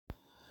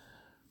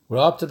We're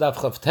up to Daf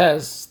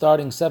Chavtes,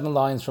 starting 7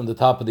 lines from the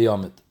top of the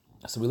Yomit.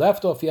 So we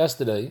left off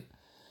yesterday.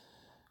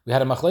 We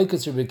had a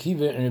machlekes Rabbi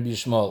Akiva and Rabbi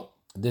Yishmael.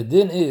 The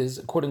din is,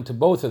 according to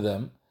both of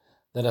them,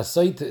 that a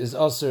Sotah is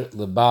aser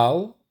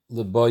lebal,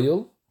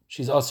 leboyel,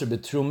 she's aser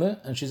betrume,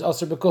 and she's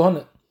aser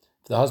bekohone.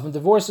 If the husband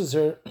divorces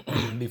her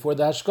before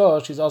the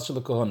hashkah, she's aser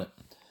lekohone.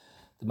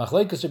 The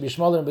machlekes Rabbi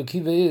Yishmael and Rabbi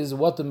Akiva is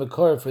what the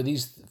makar for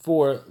these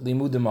 4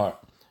 limudim are.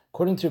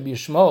 According to Rabbi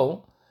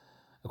Yishmael,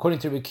 according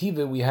to Rabbi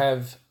Akiva, we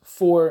have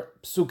 4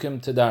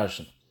 psukim to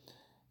darshan.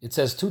 It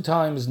says 2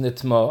 times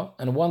nitma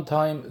and 1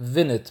 time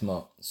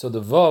vinitma. So the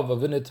vav of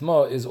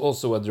vinitma is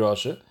also a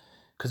drasha,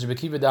 because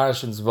Rabbi Akiva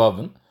darshan's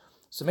vavin.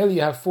 So maybe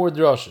you have 4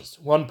 drashas.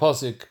 1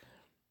 pasuk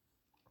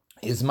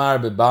is mar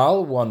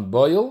bebal, 1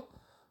 boil,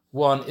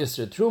 1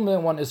 isra trume,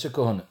 and 1 isra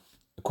kohane.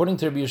 According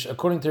to Rabbi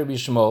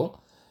Shmuel,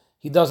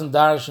 he doesn't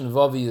darshan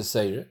vavi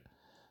yisayir.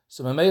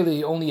 So Mameli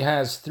he only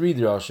has 3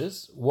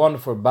 drashas, 1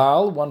 for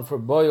Baal, 1 for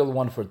Boil,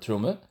 1 for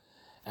Truma.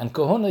 And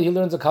Kohuna he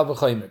learns a Kal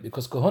V'Chomer,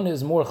 because Kohuna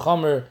is more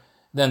Chomer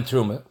than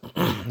Truma.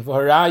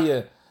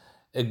 V'haraya,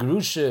 a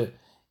Grusha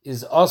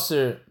is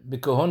Aser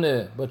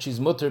b'Kohuna, but she's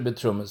Mutter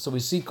b'Truma. So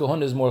we see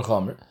Kohuna is more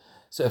Chomer.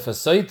 So if a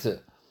Sotah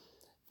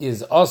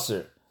is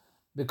Aser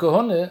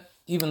b'Kohuna,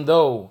 even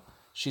though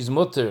she's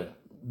Mutter,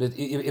 but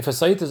if a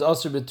Sotah is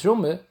Aser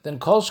b'Truma, then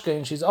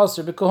Kolshkein she's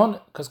Aser b'Kohuna,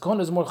 because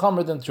Kohuna is more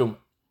Chomer than Truma.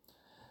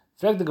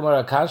 Frag the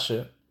Gemara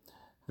Kasha,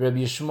 Rabbi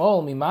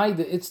Yishmael mimai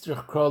de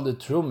itzrich kral le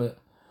trume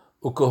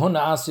ukohuna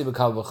asi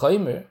bekal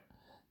v'chaymer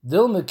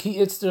dilme ki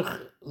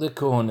itzrich le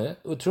kohuna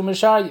utrume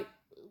shari.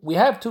 We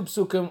have 2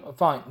 psukim,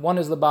 fine. 1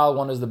 is the Baal,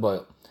 1 is the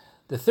Boil.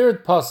 The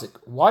 3rd pasuk,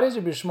 why does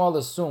Rabbi Yishmael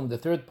assume the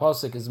 3rd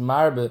pasuk is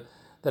marbe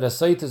that a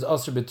Sotah is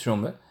aser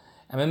betrume,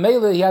 and in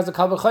Mele he has a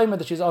kal v'chaymer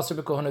that she's aser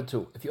bekohuna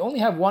too? If you only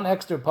have 1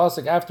 extra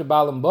pasuk after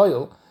Baal and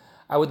Boil,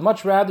 I would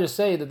much rather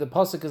say that the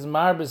pasuk is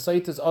marbe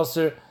Sotah is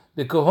aser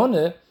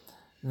bekohuna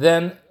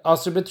than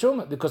aser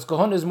betruma, because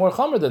kohuna is more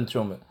chomer than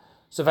truma.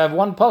 So if I have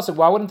 1 pasuk,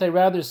 why wouldn't I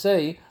rather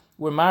say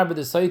we're marbe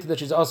the Sotah that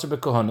she's aser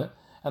bekohuna,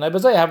 and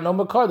I have no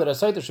makar that a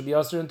Sotah should be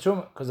aser in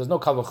truma, because there's no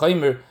kal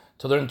v'chaymer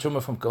to learn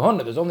truma from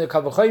kohuna. There's only a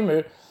kal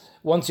v'chaymer.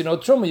 Once you know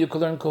truma, you can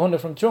learn kohuna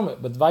from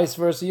truma, but vice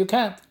versa you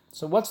can't.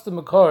 So what's the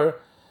makar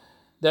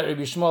that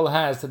Rabbi Shmuel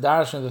has to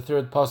darshan the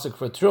 3rd pasuk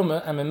for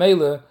truma, and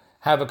memela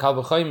have a kal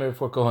v'chaymer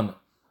for kohuna?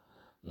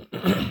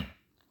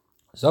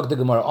 Zok the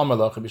Gemara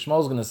Amalach, Rabbi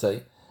Shmuel is going to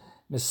say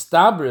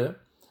mistabre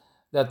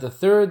that the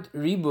 3rd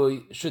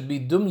ribuy should be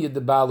dumyid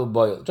the Baal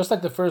Boil. Just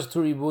like the first 2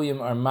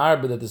 ribuyim are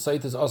marbe that the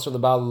Sotah is aser the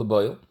Baal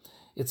Boil,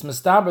 it's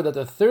mistabre that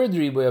the 3rd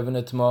ribuy of an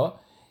itma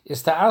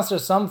is to aser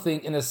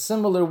something in a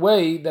similar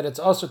way that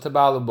it's aser to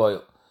Baal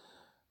Boil.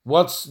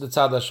 What's the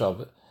tzad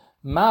hashava?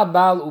 Ma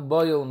Baal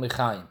Uboil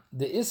Michaim.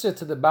 The isra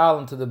to the Baal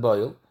and to the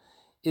Boil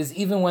is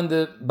even when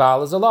the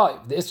Baal is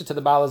alive. The isra to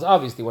the Baal is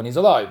obviously when he's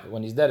alive.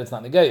 When he's dead, it's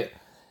not negayah.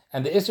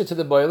 And the isra to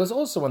the Boil is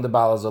also when the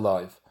Baal is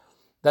alive.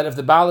 That if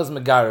the Baal is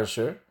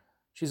megarisher,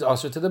 she's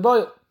aser to the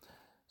Boil.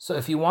 So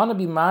if you want to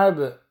be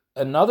marbe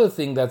another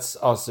thing that's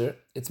aser,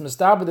 it's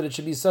mistaber that it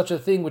should be such a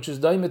thing which is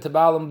daimah to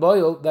Baal and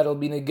Boil that'll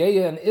be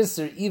negeya and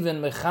iser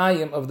even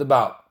mechayim of the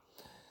Baal.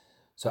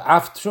 So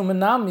af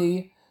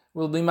trumanami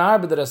will be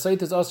marbe that a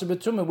Sotah is aser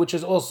betruma, which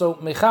is also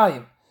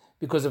mechayim,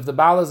 because if the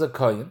Baal is a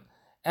kohen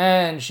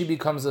and she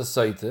becomes a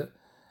Sotah,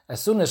 as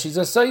soon as she's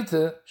a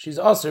Sotah, she's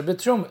aser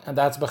betruma, and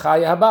that's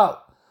bechaya habal.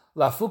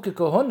 If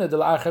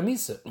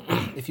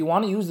you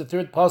want to use the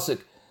 3rd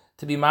pasuk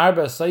to be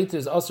marba Sotah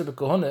is aser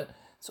bekohone,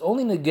 it's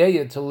only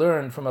negeya to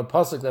learn from a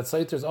pasuk that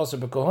Sotah is aser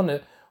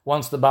bekohone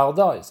once the Baal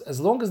dies.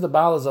 As long as the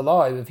Baal is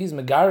alive, if he's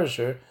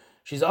megarisher,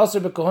 she's aser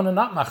bekohone,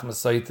 not machmas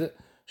Sotah.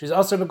 She's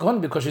aser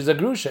bekohone because she's a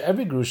grusha.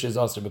 Every grusha is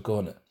aser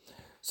bekohone.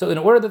 So in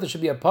order that there should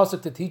be a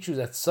pasuk to teach you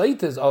that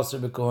Sotah is aser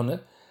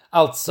bekohone,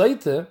 alt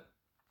Sotah,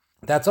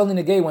 that's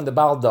only negeya when the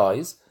Baal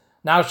dies.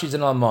 Now she's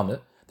an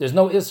almana. There's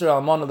no isra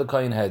almana the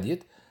kohen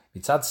hedyet.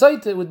 Mitzad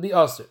Sotah it would be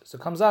aser. So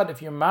it comes out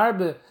if you're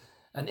marbe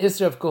an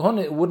isra of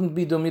kohuna, it wouldn't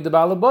be dumi the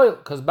Baal Boil,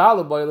 because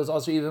Baal Boil is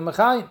also even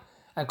mechayim,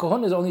 and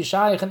kohuna is only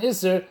shaykh and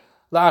isra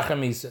la'achar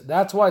misa.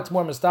 That's why it's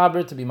more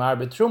mistaber to be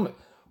marbe truma.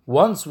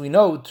 Once we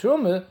know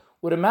truma,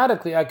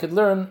 automatically I could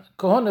learn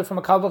kohuna from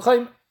a kal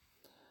v'chayim. In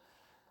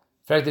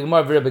fact, the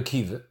Gemara of Rabbi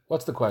Akiva.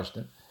 What's the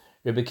question?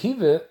 Rabbi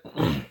Akiva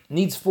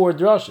needs 4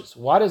 drashas.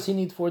 Why does he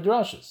need 4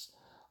 drashas?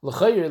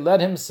 L'chayr,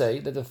 let him say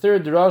that the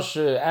 3rd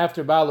drasha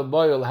after Baal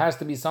Boil has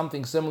to be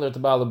something similar to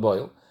Baal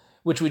Boil,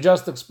 which we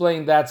just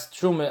explained that's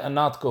Truma and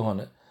not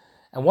Kohuna.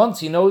 And once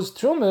he knows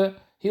Truma,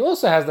 he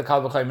also has the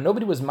Kal V'chaymer.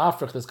 Nobody was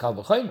mafrich this Kal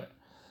V'chaymer.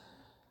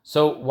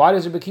 So why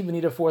does Rabbi Akiva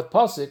need a 4th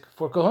pasuk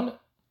for Kohuna?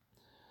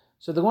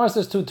 So the Gemara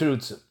says 2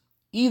 terutzim.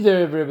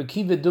 Either Rabbi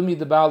Akiva dumi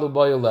the Baal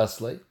Boil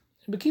lesle.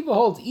 Rabbi Akiva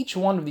holds each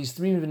one of these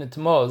 3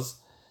 minitmos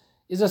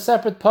is a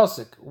separate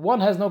pasuk.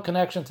 One has no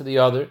connection to the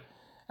other.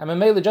 And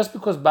Mamela, just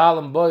because Baal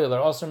and Boil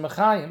are aser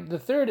mechayim, the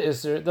 3rd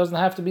iser doesn't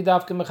have to be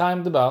dafka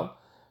mechayim the Baal.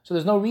 So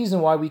there's no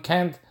reason why we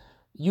can't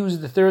use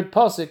the 3rd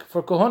pasuk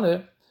for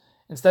kohuna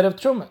instead of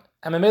truma.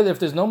 And Mamela, if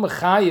there's no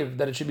mechayiv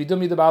that it should be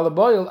dumi the Baal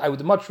Boil, I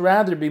would much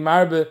rather be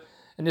marbe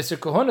an iser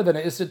kohuna than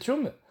an iser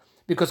truma.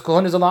 because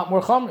kohuna is a lot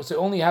more chomer. So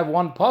you only have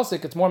one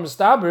pasuk, it's more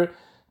mistaber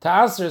to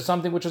answer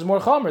something which is more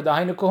chomer, the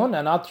hainu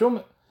kohuna, not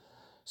truma.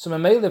 So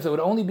memele, if it would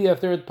only be a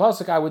third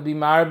pasuk, I would be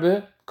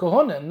marbe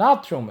kohuna,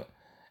 not truma.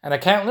 And I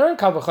can't learn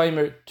kal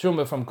v'chomer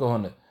truma from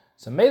kohuna.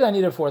 So memele, I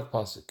need a fourth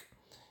pasuk.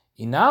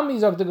 Inami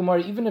zog the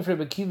Gemara, even if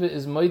Rebbe Kiva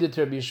is moeded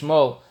to Rabbi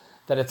Yishmael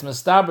that it's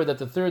mistaber that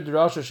the third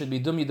drasha should be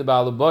dumi de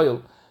ba'al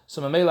boil.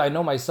 So memele, I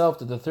know myself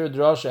that the third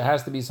drasha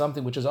has to be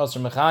something which is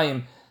asr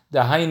mechayim, the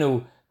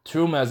hainu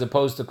truma as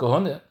opposed to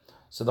kohuna.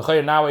 So the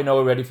chayr, now I know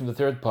already from the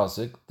third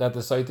pasuk that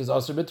the site is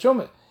asr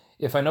b'truma.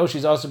 If I know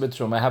she's asr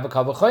b'truma, I have a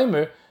kal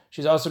v'chomer,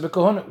 she's asr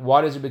b'kohuna.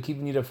 Why does Rebbe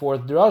Kiva need a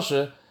fourth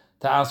drasha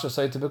to answer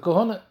site to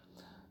b'kohuna?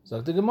 So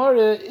the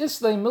Gemara,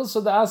 Islay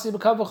milsa da asi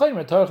b'kal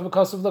v'chomer, tarach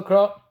v'kasav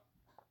l'kra.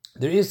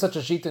 There is such a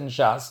shita in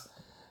Shas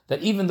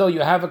that even though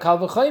you have a kal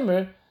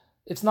v'chomer,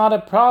 it's not a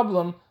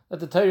problem that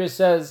the Torah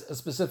says a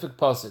specific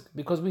pasuk,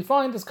 because we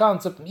find this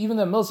concept, even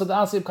the milsa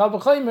da asi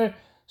b'kal v'chomer,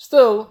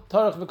 still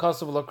tarach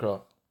v'kasav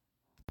l'kra.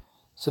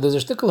 So there's a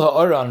shtickle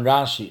ha'ora on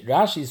Rashi.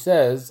 Rashi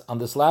says, on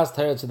this last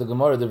teretz of the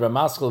Gemara, the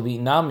Ramaskal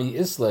v'inami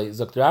islay,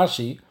 zokt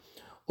Rashi,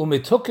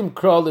 umitukim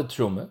kra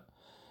letruma.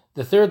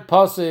 The third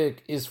pasuk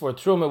is for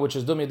truma, which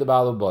is dumi de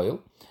ba'al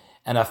boil,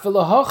 and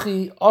afilah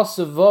hachi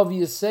asevav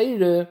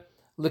yiseire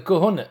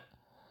lekohune.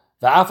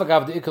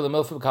 Va'afagav de ikal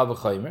milfa b'kal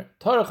v'chaymer,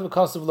 tarach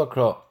v'kasav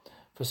l'kra.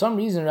 For some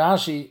reason,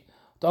 Rashi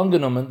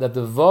angenommen that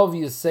the vav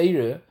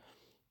yiseire,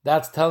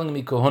 that's telling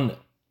me kohune.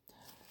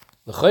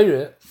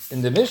 L'chayre,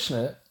 in the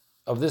Mishnah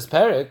of this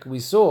parak, we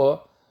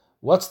saw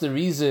what's the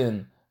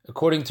reason,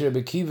 according to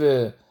Rebbe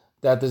Kiva,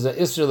 that there's a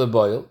Isra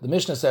l'boil. The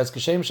Mishnah says,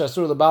 Kashem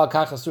shasur l'bal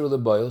kach asur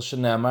l'boil,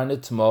 shenemar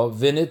nitma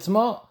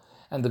v'nitma.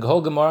 And the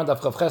whole Gemara, Daf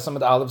Chav Ches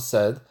Amud Aleph,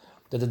 said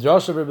that the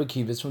drasha of Rebbe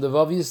Kiva is from the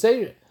Vav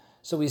Yisseir.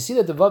 So we see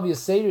that the Vav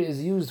Yisseir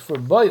is used for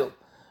boil.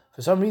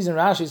 For some reason,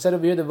 Rashi said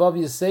over here the Vav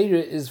Yisseir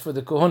is for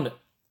the kohuna.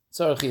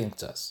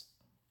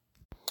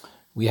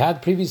 We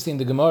had previously in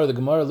the Gemara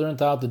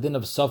learned out the din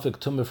of Sofik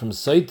Tumah from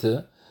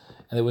Sotah.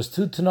 And there was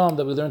two Tanam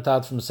that we learned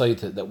out from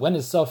Sotah, that when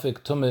is Sofik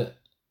Tumah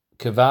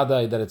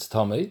kevadai, that it's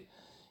Tamei,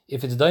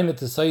 if it's Daimet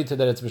to Sotah,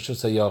 that it's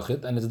B'shus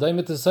HaYachid, and it's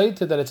Daimet to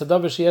Sotah, that it's a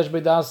Davar Sheyesh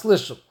B'das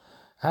Lishel. It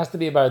has to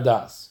be a Bar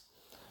Das.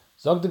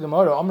 Zog the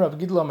Gemara, Amr Rav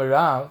Gidl Amar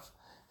Rav,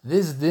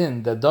 this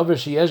din, that Davar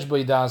Sheyesh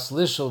B'das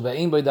Lishel,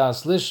 Ve'ein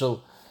B'das Lishel,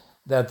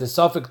 that the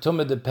Sofik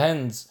Tumah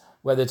depends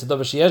whether it's a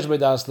Davar Sheyesh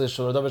B'das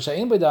Lishel or Davar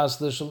She'ein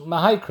B'das Lishel,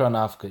 Mahai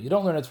Kranafka. You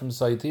don't learn it from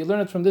Sotah, you learn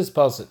it from this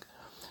pasuk.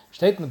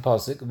 Steht in the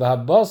pasuk,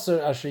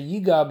 v'habasar asher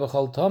yiga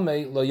b'chal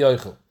tamei lo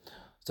yoichel.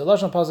 So the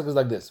lashon pasuk is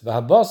like this: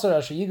 v'habasar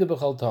asher yiga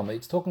b'chal tamei.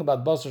 It's talking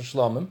about basar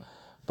shlomim,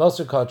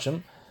 basar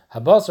kachim.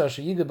 Habasar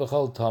asher yiga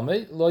b'chal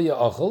tamei lo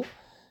yochel,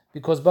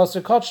 because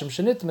basar kachim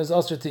shenitim is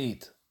asher to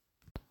eat.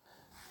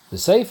 The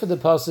seif of the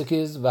pasuk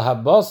is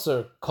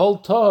v'habasar kol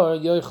tar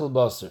yoichel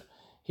basar.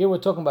 Here we're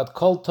talking about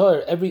kol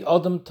tar. Every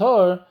adam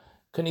tar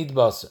can eat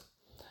basar.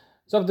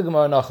 Zog the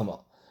Gemara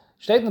nachamal.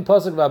 Steht in the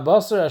pasuk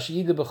v'habasar asher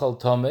yiga b'chal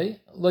tamei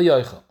lo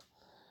yochel.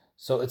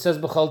 So it says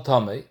b'chal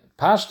tamei.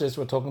 Pashtus,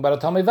 we're talking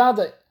about a tamei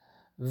vadai.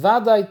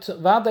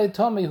 Vadai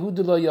tamei hu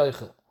de lo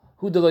yochel,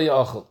 hu de lo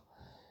yochel.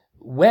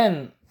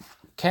 When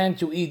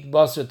can't you eat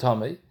basar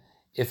tamei?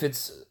 If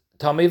it's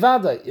tamei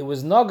vadai, it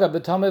was naga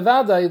b'tamei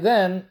vadai,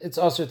 then it's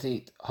asr to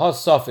eat. Has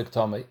safik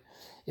tamei.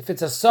 If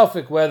it's a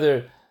safik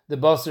whether the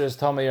basar is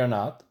tamei or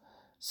not,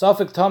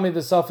 safik tamei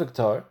v'safik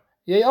tar,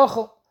 yei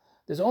achel.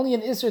 There's only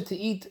an isra to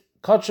eat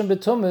kachim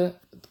b'tumei,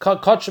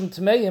 kachim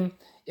tmeim,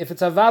 if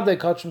it's a vadai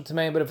kachim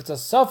tmeim, but if it's a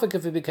safik,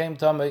 if it became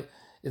tamei,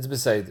 it's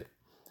beseder.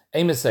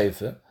 Eime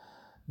seife,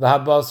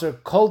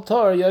 v'habasar kol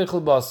tar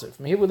yochel basar.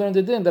 From here we learn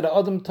the din that an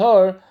adam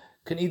tar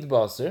can eat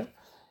basar.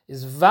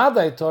 Is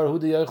vadai tar hu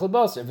de yochel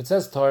basar. If it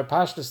says tar,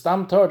 pashta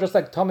stam tar, just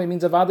like tamei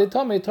means a vadai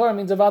tamei, tar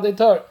means a vadai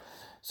tar.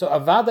 So a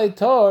vadai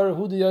tar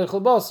hu de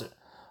yochel basar.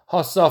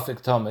 Ha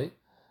safik tamei,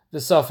 the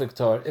safik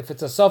tar. If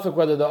it's a safik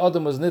whether the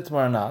adam was nitma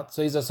or not,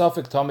 so he's a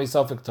safik tamei,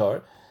 safik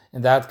tar.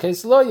 In that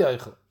case, lo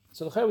yochel.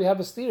 So we have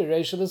a steer,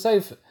 Reisha the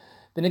Seifa.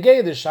 The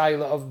negay the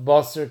shaila of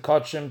basar,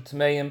 kachim,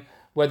 tmeim,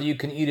 whether you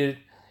can eat it,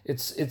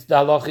 it's the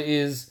halacha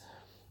is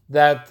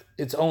that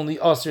it's only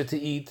asr to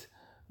eat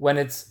when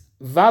it's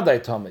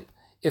vadai tamei.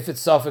 If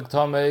it's safik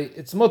tamei,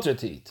 it's mutter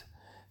to eat.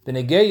 The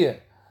negay,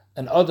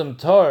 an adam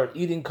tar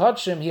eating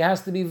kachim, he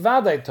has to be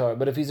vadai tar.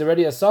 But if he's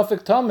already a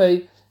safik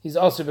tamei, he's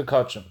asr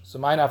b'kachim. So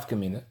my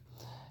nafkamina.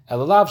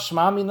 Elalav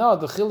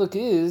shmamina, the chiluk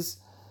is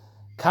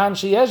kan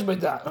sheyesh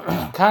b'das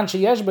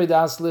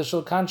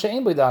lishel, kan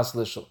she'ein b'das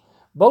lishel.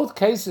 Both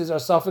cases are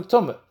safik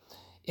tumah.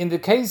 In the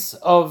case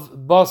of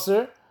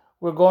basar,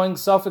 we're going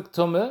safik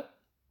tumah,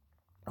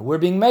 we're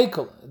being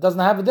mekel. It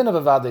doesn't have a din of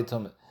a vadei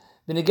tumah.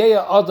 The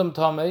negeya adam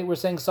tamei, we're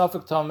saying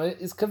safik tamei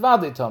is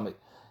kavadei tamei.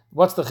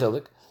 What's the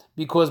chiluk?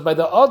 Because by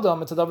the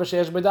adam, it's a davar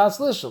sheyesh b'das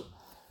lishel.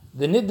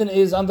 The nidin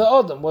is on the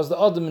adam. Was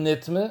the adam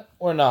nitme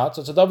or not?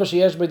 So it's a davar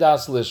sheyesh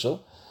b'das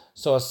lishel.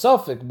 So a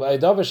safik by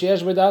davar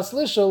sheyesh b'das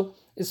lishel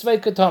is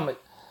fake tamei.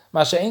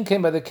 Masha'in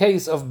came by the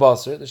case of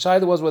basar. The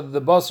shaila was whether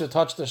the basar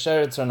touched the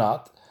sheretz or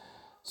not.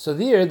 So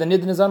there, the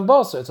nidin is on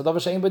basar. It's a davar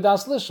she'ein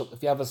b'das lishul.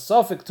 If you have a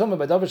suffix tumah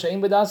by davar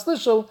she'ein b'das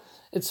lishul,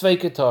 it's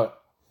fake tar.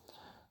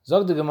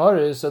 Zog the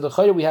Gemara, so the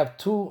chayr we have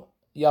two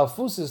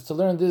yalfuses to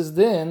learn this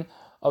din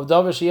of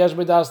davar she'yesh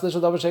b'das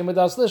lishul, davar she'ein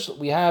b'das lishul.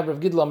 We have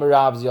Rav Gidla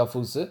Merav's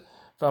yalfusa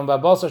from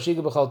Babasar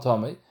Shiga B'chal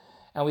Tomei,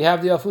 and we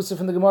have the yalfusa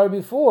from the Gemara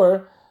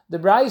before, the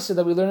Braisa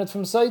that we learned it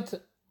from Sotah.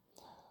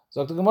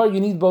 Zog the Gemara, you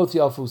need both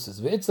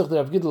yalfusas. Ve'itztach the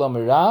Rav Gidla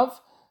Merav,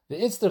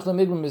 ve'itztach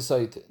l'migrim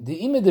b'Sotah.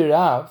 The ime de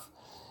Rav,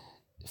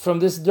 from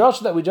this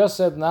drush that we just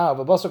said now,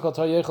 Babasar Kol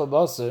Tar Yechel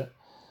Basar,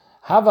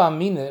 Hava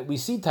Amine, we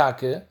see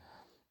take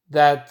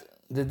that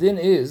the din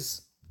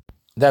is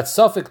that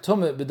Safek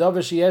Tumah b'davar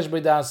sheyesh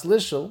b'das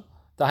lishul,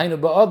 dahainu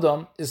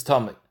ba'adam, is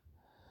Tumah.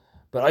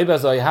 But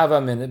Aibazai have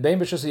a minute, bein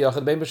b'shus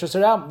yachid, bein b'shus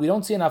harab. We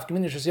don't see enough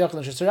community shus yachid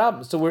and shus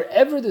harab. So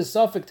wherever this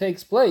Safek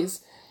takes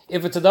place,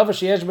 if it's a davar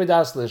sheyesh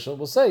b'das lishul,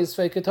 we'll say it's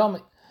fake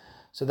Tumah.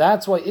 So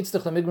that's why it's the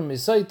chlamigrim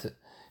is Sotah,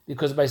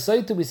 because by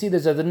Sotah we see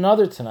there's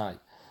another Tanai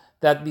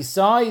that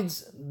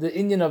besides the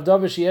Indian of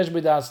davar sheyesh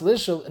b'das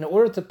lishul, in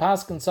order to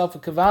pass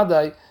Safek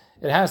kavadai,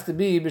 it has to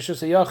be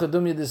b'shus yachid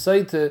dumya de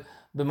Sotah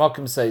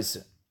b'makim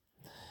seiser.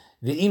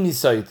 V'imi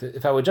Sotah,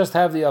 if I would just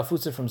have the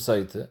alfusa from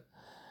Sotah,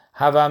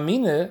 have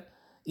amine,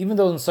 even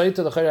though in Sotah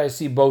the Chayra I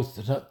see both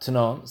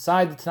Tanom,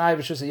 side the Tanai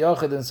b'shus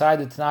yachid and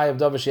side the Tanai of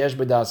davar sheyesh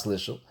b'das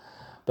lishul,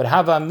 but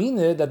have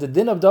amine that the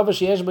din of davar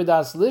sheyesh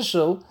b'das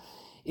lishul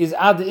is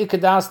ad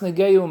ikadas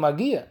negeu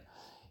magia.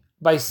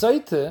 By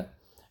Sotah,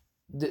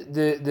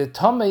 the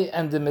Tomei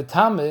and the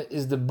Metame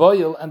is the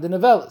boil and the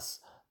Nevelis.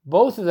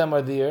 Both of them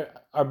are Bnei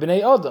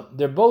Adam.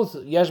 They're both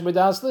Yesh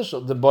B'das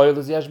Lishul. The boil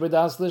is Yesh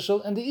B'das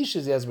Lishul, and the Ish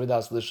is Yesh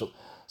B'das Lishul.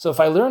 So if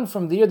I learn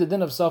from the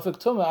din of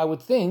Safek Tumah, I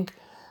would think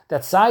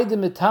that side the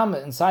Mitame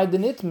and side the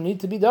Nitm need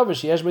to be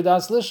Davar Yesh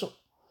B'das Lishul.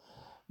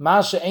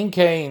 Masha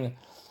Enkein,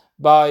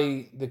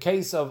 by the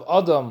case of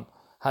Adam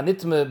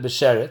Hanitme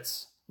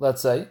B'Sheretz,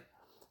 let's say,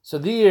 so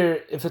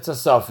there, if it's a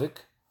Safek,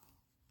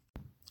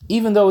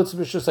 even though it's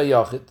B'Shus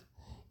HaYachid,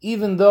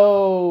 even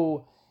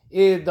though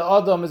the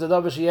Adam is a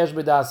davar sheyesh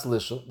b'das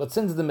lishul, but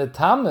since the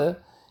metame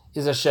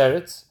is a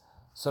sheretz,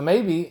 so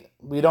maybe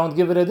we don't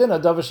give it a din, a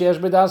davar sheyesh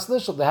b'das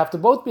lishul. They have to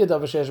both be a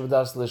davar sheyesh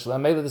b'das lishul,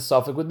 and maybe the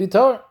suffix would be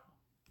Torah.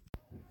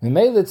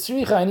 Maybe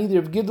tzricha in either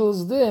of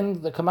Gidl's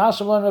din, the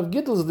Kamashim learner of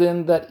Gidl's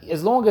din, that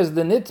as long as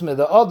the nitme,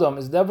 the Adam,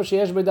 is davar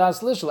sheyesh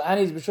b'das lishul, and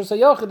he's b'shus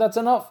hayachid, that's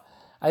enough.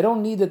 I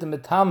don't need that the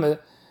metame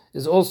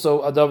is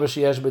also a davar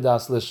sheyesh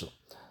b'das lishul.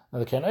 Now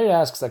the Kernayr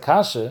asks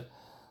Akasha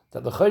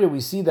that the chayre we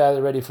see that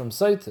already from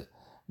Sotah.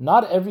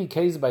 Not every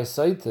case by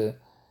Sotah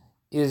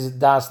is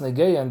das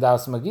negei and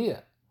das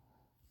magia.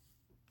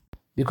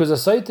 Because a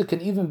Sotah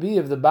can even be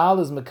if the Baal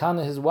is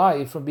mekana his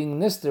wife from being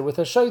nister with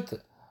a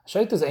Shaita.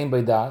 Shaita is ein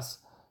by das.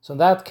 So in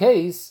that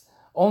case,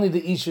 only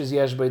the Ish is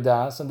yesh by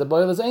das and the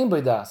Boil is ein by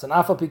das. And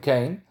Afa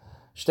Pikain,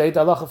 steht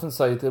halacha from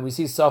Sotah, we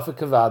see Safek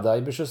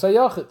Kavadai, b'shus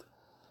hayachid.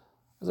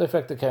 As I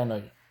affect the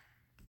Kernayr.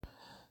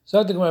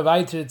 So the Gemara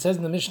weiter, it says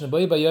in the Mishnah,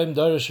 Boi bayom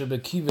darash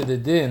Rebekiva the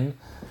din,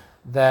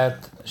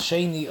 that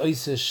Sheni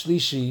Oise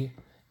Shlishi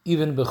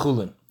even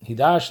Bechulin.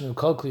 Hidash and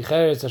Kol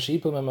Klicheres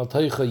Ashipum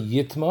Emaltoicha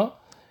Yitma.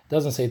 It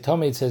doesn't say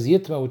Tome, it says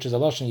Yitma, which is a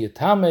Lashon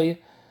Yitame,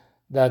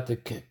 that the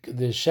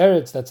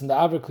sheretz that's in the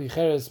Avra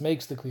Klicheres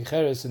makes the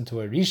Klicheres into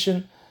a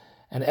Rishon,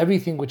 and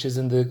everything which is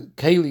in the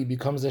Keli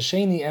becomes a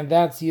Sheni, and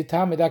that's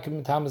Yitame, that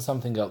can be Yitame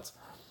something else.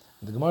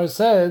 And the Gemara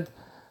said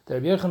that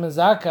Rabbi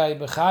Yochanan Zakai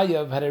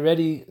Bechayav had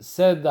already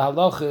said the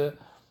halacha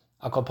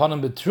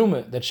Akopanim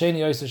Betrume, that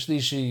Sheni Oise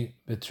Shlishi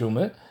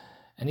Betrume,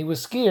 and he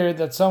was scared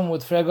that someone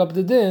would frag up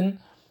the din,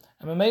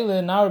 and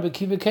Mamela now Rabbi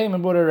Kiva came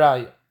and brought a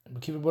raya. Rabbi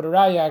Kiva brought a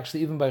raya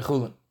actually even by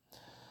Chulin.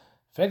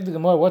 Frag the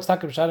Gemara, what's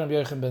Takab Shad and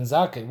Rabbi Yochanan ben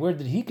Zakkai? Where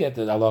did he get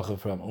the halacha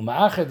from?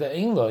 Uma'acher de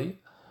ein loy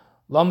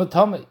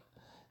lamatame.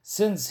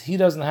 Since he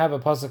doesn't have a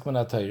pasuk min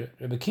HaTorah,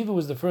 Rabbi Kiva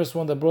was the first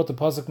one that brought the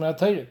pasuk min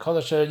HaTorah. Kol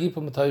asher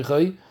yipum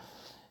mataychai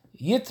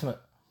yitma.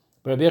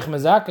 But Rabbi Yochanan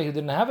ben Zakkai, he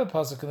didn't have a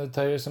pasuk in the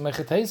Torah, so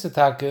mechetei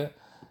setake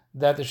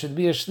that there should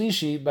be a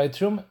shlishi by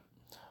truma.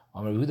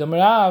 Amar Yehuda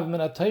Merav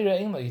min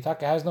HaTorah ein lo.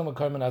 Yitaka has no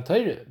makar min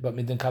HaTorah, but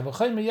midin kal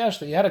v'chaymer yesh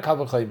lo. He had a kal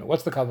v'chaymer.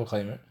 What's the kal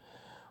v'chaymer?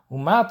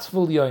 Umat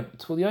tvul yoim.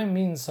 Tvul yoim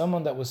means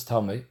someone that was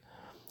tamei,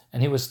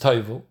 and he was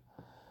toivel.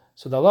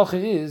 So the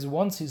halacha is,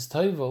 once he's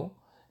toivel,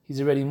 he's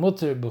already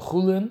mutter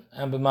b'chulin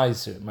and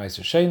b'maiser.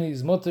 Maiser sheni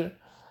is mutter.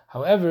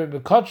 However,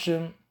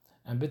 b'kotshim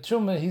and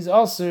b'truma, he's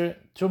aser.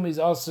 Truma is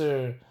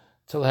aser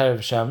till herav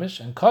shamish,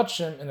 and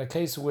kotshim in a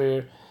case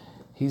where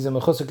he's a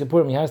mechusar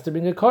kippurim, he has to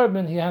bring a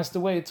carbon, he has to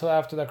wait till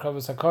after that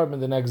kravas carbon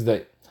the next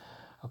day.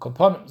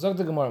 Zog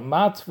the Gemara,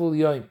 matvul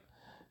yoim,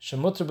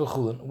 shemutter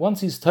b'chulin.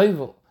 Once he's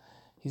toivel,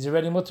 he's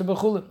already mutter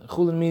b'chulin.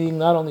 Chulin meaning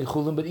not only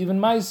chulin, but even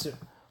meiser.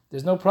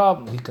 There's no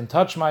problem. He can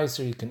touch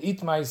meiser, he can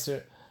eat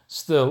meiser.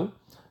 Still,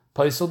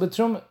 paisel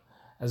betruma.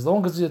 As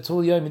long as he's a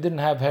tul yoim, he didn't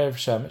have herav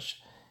shamish.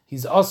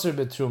 He's aser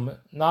betruma,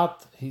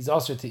 not he's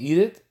aser to eat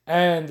it.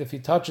 And if he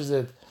touches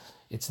it,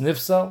 it's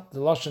nifsal. The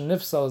lashon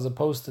nifsal as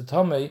opposed to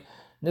tamei.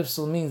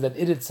 Nifsal means that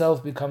it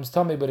itself becomes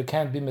tummy, but it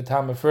can't be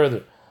metame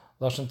further.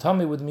 Lashon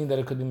tummy would mean that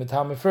it could be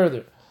metame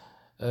further.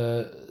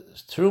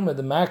 Truma,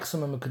 the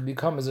maximum it could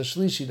become is a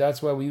shlishi.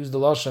 That's why we use the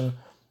lashon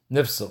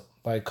nifsel.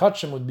 By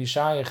kachim would be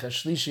shayich, a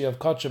shlishi of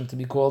kachim to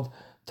be called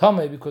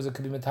tamei, because it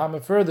could be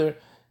metame further,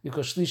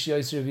 because shlishi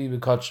yisir vi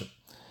bekachim.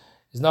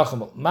 Is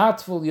nachamol.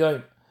 Matful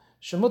yoim.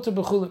 Shemutter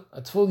b'chulin.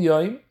 A tful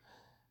yoim,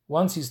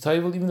 once he's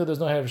tayvel, even though there's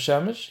no hair of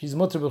shemesh, he's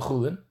mutter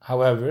b'chulin.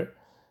 However,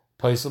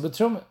 paisel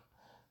b'truma.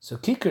 So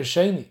kikar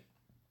sheni,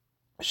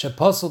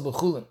 shepasel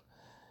b'chulin.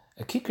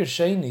 A kikar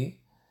sheni,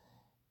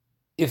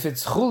 if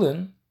it's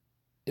chulin,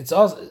 it's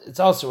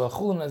also well,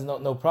 chulin is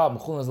no problem.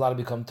 Chulin is allowed to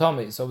become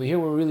tummy. So over here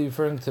we're really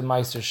referring to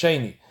meiser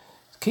sheni.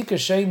 Kikar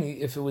sheni,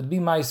 if it would be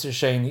meiser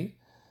sheni,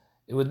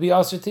 it would be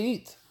also to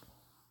eat.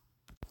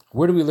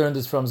 Where do we learn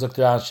this from,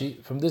 Dr.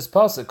 Rashi? From this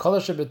pasuk, Kol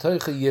asher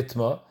b'toicha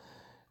yitma,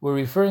 we're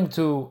referring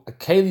to a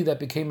keli that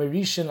became a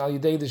rishon al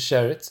yidei the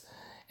sheretz,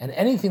 and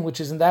anything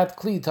which is in that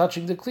kli,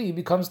 touching the kli,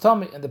 becomes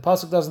tummy. And the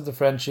pasuk doesn't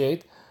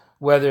differentiate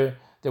whether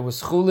there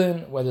was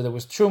chulin, whether there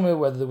was truma,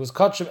 whether there was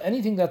kachim.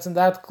 Anything that's in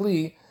that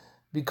kli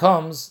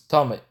becomes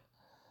tummy.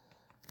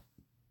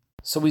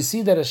 So we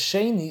see that a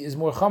sheni is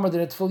more chamer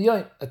than a tful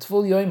yoim. A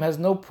tful yoim has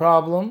no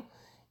problem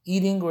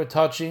eating or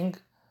touching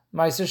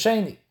meiser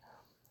sheni.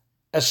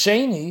 A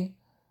sheni,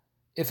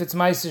 if it's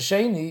meiser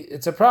sheni,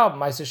 it's a problem.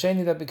 Meiser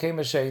sheni that became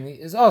a sheni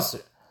is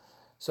aser.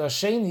 So a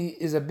sheni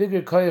is a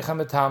bigger koyach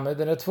hametame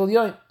than a tful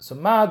yoim. So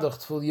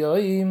madach tful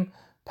yoim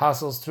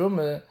pasels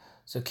trume.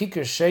 So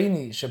kikar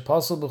sheni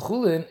shepasel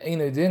b'chulin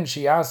eino din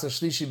sheyasa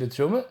shlishi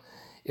b'trume.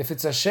 If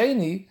it's a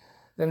sheni,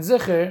 then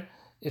zicher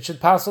it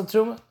should pasel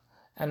trume.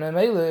 And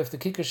memela, if the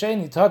kikar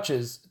sheni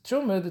touches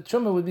trume, the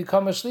trume would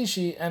become a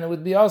shlishi and it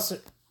would be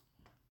aser.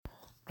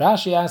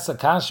 Rashi asks a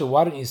kasha,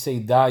 why don't you say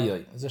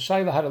dayai? There's a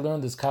shayla how to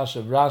learn this kasha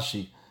of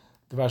Rashi.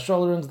 The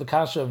Rashol learns the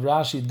kasha of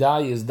Rashi,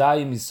 dayai is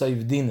dayai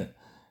misayv dina.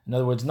 In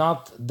other words,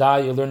 not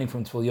dayai learning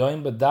from Tful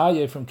Yoim, but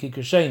dayai from Kikar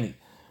Sheni.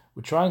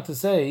 We're trying to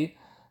say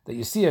that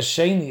you see a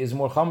Sheni is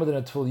more chamer than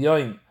a Tful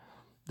Yoim,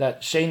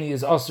 that Sheni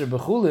is Aser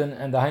B'chulin,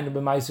 and the Hainu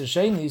B'maiser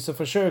Sheni, so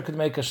for sure it could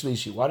make a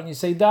Shlishi. Why don't you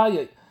say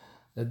dayai?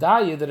 The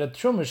dayai that a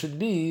Truma should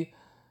be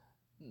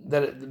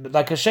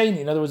like a Sheni.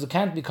 In other words, it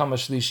can't become a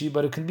Shlishi,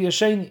 but it can be a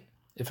Sheni.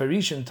 If a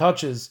Rishon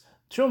touches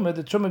Truma,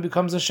 the Truma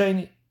becomes a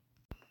Sheni.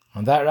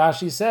 On that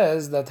Rashi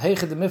says that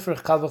Heiche de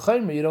Mifrach Kal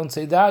V'chaymer, you don't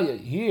say Daya.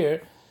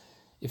 Here,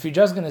 if you're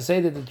just going to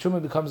say that the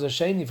Truma becomes a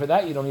Sheni, for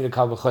that you don't need a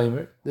Kal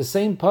V'chaymer. The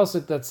same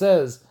pasuk that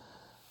says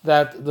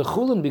that the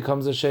Chulin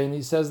becomes a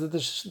Sheni says that the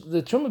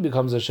Truma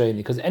becomes a Sheni,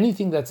 because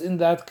anything that's in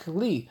that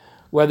Kli,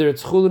 whether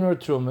it's Chulin or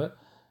Truma,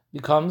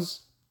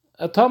 becomes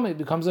a Tomei,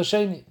 becomes a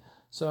Sheni.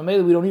 So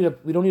maybe we don't need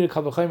a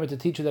Kal V'chaymer to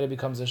teach you that it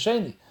becomes a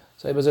Sheni.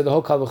 So I say the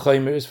whole Kal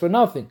V'chaymer is for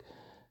nothing.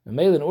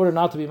 In order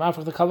not to be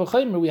mafrach the Kal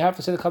V'chaymer, we have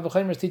to say the Kal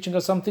V'chaymer is teaching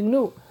us something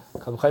new.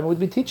 Kal V'chaymer would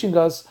be teaching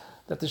us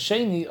that the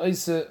Sheni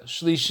oise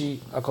shlishi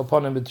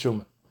akoponim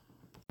b'truma.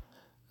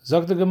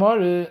 Zog the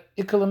Gemara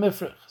ikal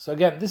mifrach. So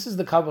again, this is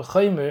the Kal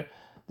V'chaymer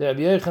that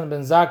Rabbi Yochanan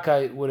ben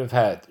Zakkai would have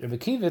had. Rabbi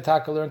Kiva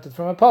Taka learned it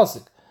from a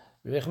pasuk.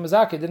 Rabbi Yochanan ben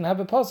Zakkai didn't have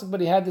a pasuk, but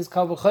he had this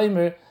Kal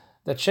V'chaymer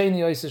that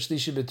Sheni oise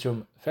shlishi b'truma.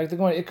 In fact, the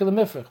Gemara ikal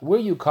mifrach. Where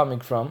are you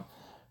coming from?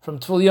 From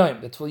Tful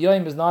Yoim. The Tful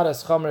Yoim is not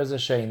as chamer as a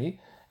Sheni.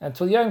 And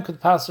Tful Yoim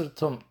could pass her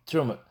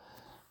truma.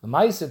 The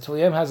Ma'aser Tful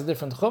Yoim has a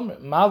different chumrah.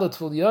 Ma'ala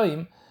Tful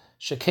Yoim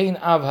shekein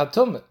av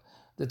hatumah.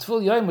 The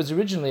Tful Yoim was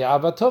originally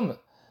av hatumah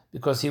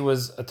because he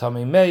was a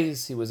tamei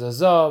meis, he was a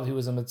zav, he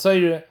was a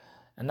metzayre,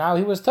 and now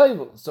he was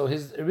tayvel. So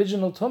his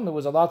original tumah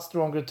was a lot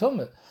stronger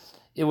tumah.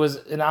 It was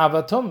an av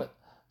hatumah.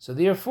 So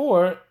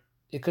therefore,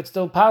 it could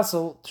still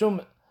passel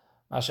truma.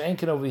 Masha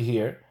Enkin over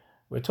here,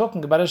 we're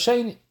talking about a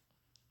sheni.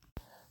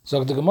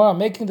 So the Gemara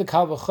making the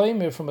Kal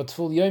V'chaymer from a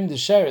Tful Yoim the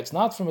Sheretz,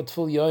 not from a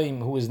Tful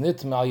Yoim who is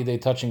nitma al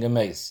yidei touching a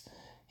mace.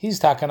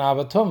 He's takan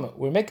avatum.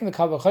 We're making the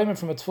Kal V'chaymer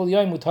from a Tful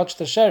Yoim who touched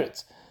the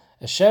Sheretz.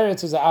 A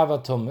Sheretz is a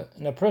avatum,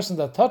 and a person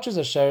that touches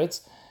a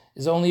Sheretz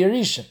is only a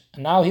Rishon.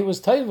 And now he was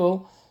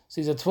tayvel,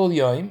 so he's a Tful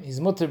Yoim, he's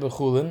mutter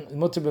b'chulin,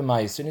 mutter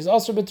b'maiser, and he's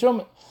also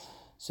b'truma.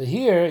 So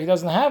here he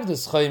doesn't have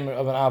this chaymer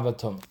of an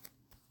avatum.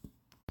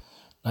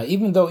 Now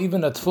even though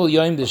even a Tful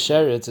Yoim the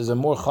Sheretz is a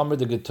more chamer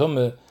de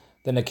getumme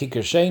than a kikar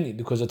sheni,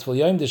 because a Tful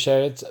Yoim the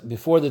Sheretz,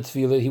 before the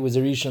tefillah, he was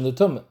a rishon the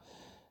tumah.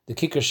 The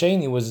kikar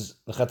sheni was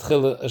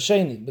l'chatchila a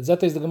sheni, but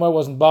Zetes the Gemara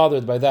wasn't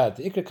bothered by that.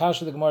 The ikar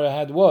kasha the Gemara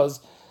had was,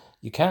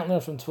 you can't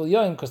learn from Tful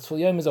Yoim, because Tful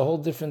Yoim is a whole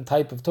different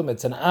type of tumah.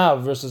 It's an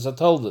av versus a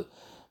tolda.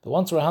 But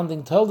once we're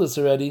handling toldas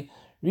already,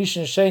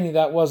 rishon sheni,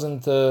 that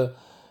wasn't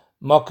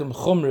makim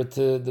chumra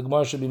to the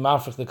Gemara should be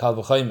mafrach the Kal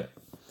V'chaymer.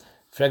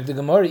 Frag the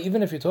Gemara,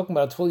 even if you're talking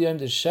about Tful Yoim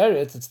the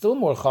Sheretz, it's still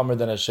more chamer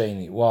than a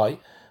sheni. Why?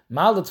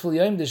 Mal the Tful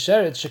Yoim the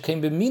Sheretz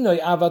shekem b'minoi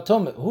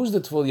avatom. Who's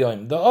the Tful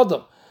Yoim? The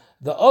Adam.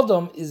 The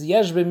Adam is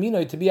yesh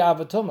b'minoi to be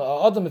avatom.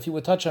 A Adam, if he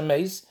would touch a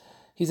mace,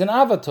 he's an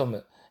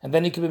avatom, and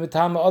then he could be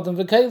mitama Adam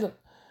v'kelim.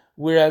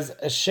 Whereas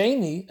a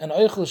sheni, an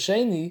oichel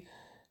sheni,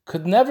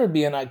 could never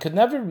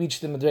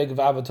reach the madreg of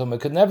avatom.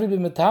 Could never be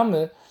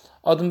mitama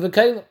Adam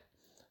v'kelim.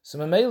 So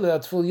Mamela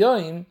at Tful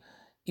Yoim,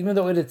 even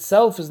though it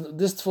itself is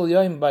this Tful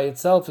Yoim by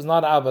itself is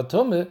not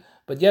avatom,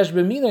 but yesh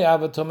b'minoi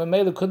avatom,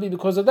 Mamela could be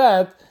because of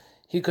that.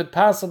 he could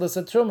passel this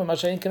a truma.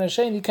 Mashayin can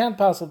ashain, he can't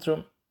passel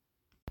truma.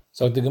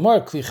 So the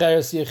Gemara, kli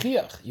cheres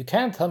yechiach. You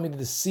can't tell me the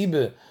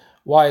sibe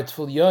why a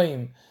tful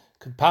yoim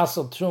could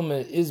passel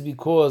truma is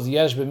because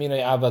yesh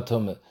b'minay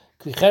avatuma.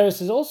 Kli cheres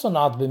is also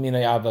not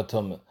b'minay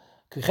avatuma.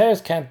 Kli cheres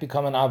can't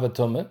become an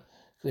avatuma.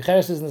 Kli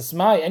cheres is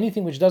nismai.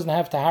 Anything which doesn't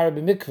have tahara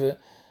b'mikveh,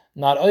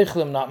 not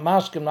oichlim, not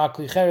mashkim, not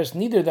kli cheres,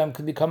 neither of them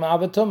could become an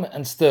avatuma.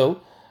 And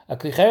still, a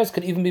kli cheres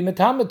could even be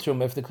metamet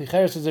truma. If the kli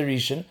cheres is a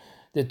rishon,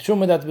 the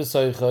truma that's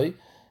b'soichoi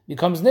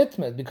becomes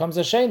nitmet, becomes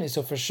a sheni.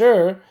 So for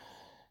sure,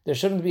 there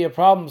shouldn't be a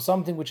problem,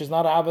 something which is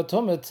not an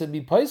avatuma, to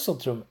be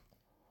paisel truma.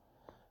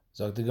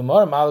 So the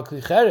Gemara, mal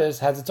kli cheres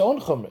has its own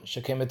chumrah.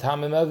 Shekem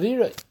etamim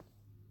avirei.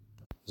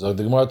 So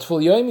the Gemara,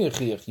 tful yoim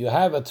yechiach. You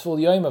have a tful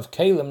yoim of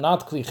kalim,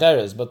 not kli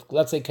cheres, but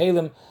let's say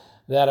kalim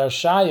that are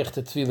shayich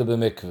to tefillah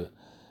b'mikveh.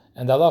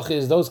 And the halacha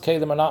is those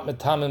kalim are not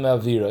metamim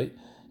avirei,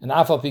 and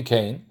afal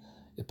pikein,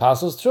 it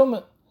passes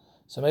truma.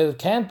 So maybe it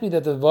can't be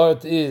that the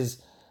word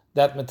is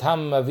that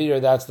metam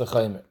mavir, that's the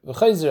chaymer.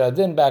 V'chayzer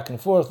adin back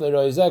and forth,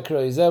 l'roizek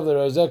roizev,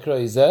 l'roizek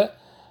roizeh,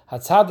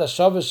 hatzad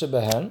ha-shavah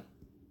shebehen.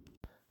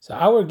 So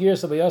our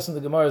gears of Bayas in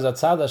the Gemara is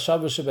hatzad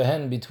ha-shavah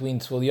shebehen between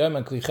Tzvul Yom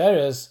and Kli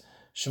Cheres,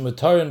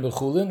 shemutarin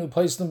b'chulin,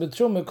 u'paislim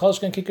b'truma,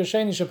 kolshken kikar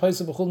sheni,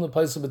 shepaislim b'chulin,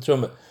 u'paislim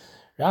b'truma.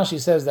 Rashi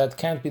says that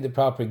can't be the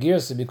proper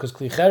gears because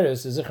Kli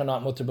Cheres is zichar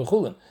not mutter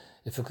b'chulin.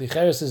 If a Kli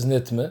Cheres is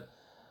nitme,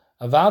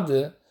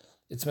 avade,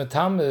 it's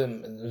metam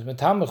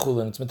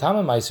b'chulin, it's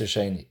metam meiser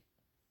sheni.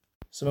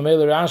 So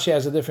Mamela Rashi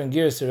has a different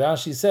gear. So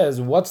Rashi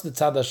says, what's the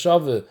tzad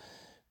hashava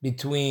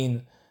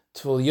between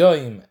Tvul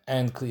Yoim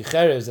and Kli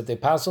Cheres that they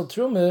passel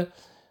truma?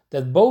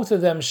 That both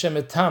of them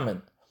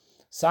shemetamen.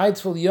 Sai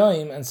Tvul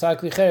Yoim and Sai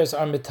Kli Cheres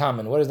are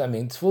metamen. What does that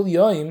mean? Tvul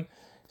Yoim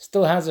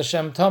still has a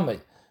shem tamei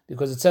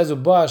because it says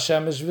uba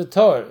shemesh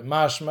v'tor.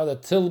 Mashma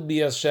that till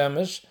be as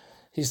shemesh,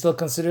 he's still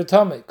considered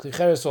tamei. Kli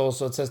Cheres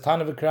also it says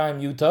tanav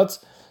v'krayim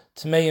yutatz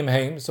tmeim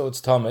heim, so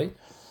it's tamei.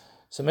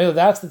 So maybe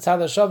that's the tzad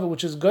hashava,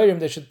 which is goyim,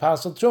 they should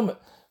pass al truma.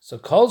 So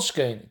kol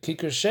shkein,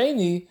 kikar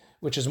sheni,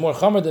 which is more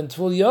chamer than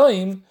tvul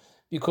yoim,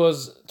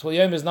 because tvul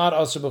yoim is not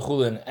aser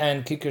b'chulin,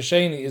 and kikar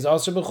sheni is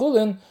aser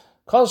b'chulin,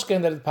 kol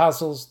shkein that it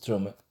passes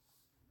truma.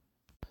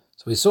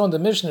 So we saw in the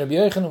Mishnah, Rabbi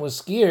Yochanan was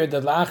scared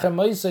that la'achar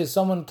ma'isei,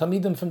 someone,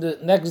 tamidim from the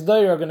next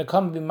day are going to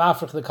come and be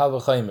mafrich the kal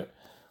v'chaymer.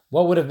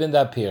 What would have been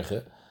that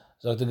pirche?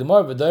 So the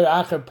Gemara, v'doir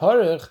achar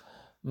parich,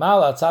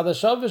 mala tzad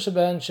hashava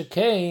sheben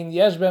shekein,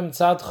 yesh bem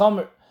tzad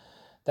chamer.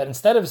 That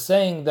instead of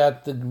saying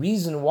that the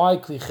reason why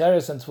Kli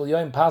Cheres and Tvul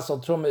Yoim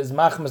Pasal Truma is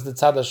Machmas the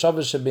Tzad HaShavah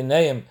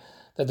Shebineim,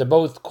 that they're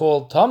both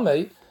called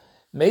Tamei,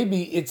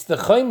 maybe it's the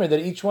Chaymer that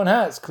each one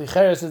has. Kli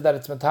Cheres is that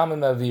it's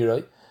Matamim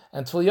Aviroi,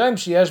 and Tvul Yoim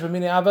Sheyesh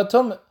B'mini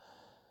Avatum.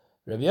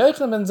 Rabbi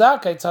Yochanan ben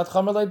Zakkai Tzad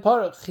Chamer Lei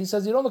Parach. He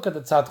says you don't look at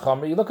the Tzad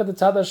Chamer, you look at the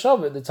Tzad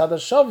HaShavah. The Tzad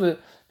HaShavah,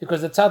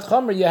 because the Tzad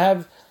Chamer you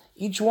have,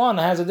 each one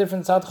has a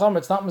different Tzad Chamer.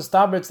 It's not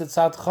Mustaber, it's the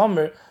Tzad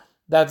Chamer.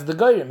 That's the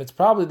goyim. It's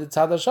probably the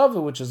tzad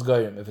hashava which is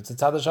goyim. If it's a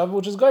tzad hashava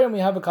which is goyim, we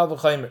have a kal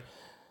v'chaymer.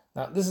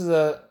 Now, this is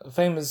a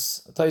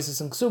famous taisis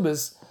in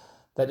Ksubis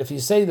that if you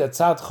say that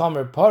tzad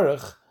chamer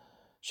parach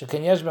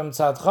sheken yesh b'm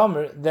tzad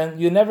chamer, then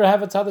you never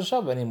have a tzad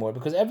hashava anymore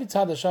because every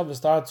tzad hashava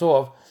starts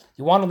off.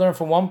 You want to learn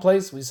from one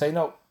place, we say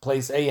no.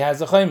 Place A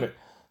has a chaymer,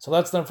 so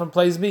let's learn from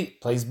place B.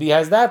 Place B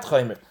has that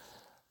chaymer,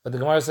 but the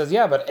Gemara says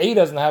yeah, but A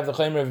doesn't have the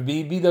chaymer of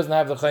B. B doesn't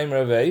have the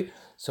chaymer of A.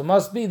 So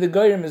must be the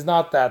goyim is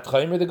not that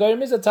chaymer. The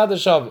goyim is a tzad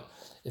hashava.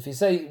 If you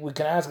say we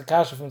can ask a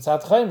kasha from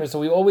tzad chaymer, so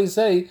we always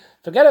say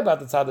forget about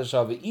the tzad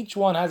hashava. Each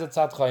one has a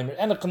tzad chaymer,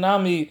 and a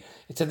kanami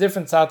it's a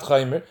different tzad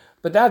chaymer,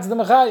 but that's the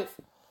mechayiv.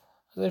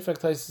 Therefore,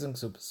 places in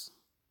ksubas.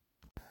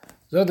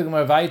 So the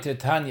Gemara weiter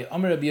Tanya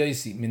Amar Rabbi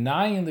Yosi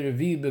Minayin the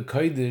Revi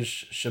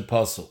bekodesh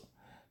shepasel.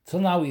 Till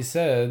now we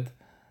said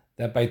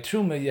that by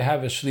truma you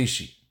have a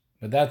shlishi,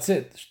 but that's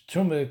it.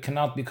 Truma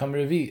cannot become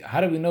Revi.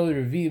 How do we know the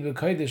Revi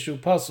bekodesh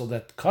shepasel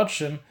that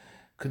kachim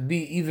could be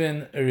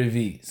even a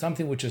revi,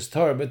 something which is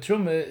Torah, but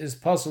truma is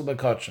possible by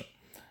kachim.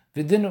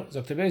 V'dinu,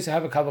 Dr. Beis,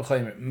 have a kal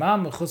v'chaymer. Ma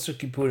mechusar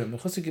kippurim.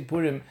 Mechusar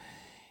kippurim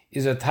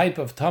is a type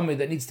of tummy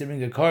that needs to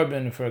bring a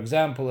carbon, for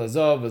example,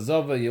 azov,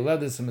 azova,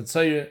 yeledis, and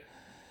mitzayir.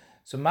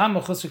 So ma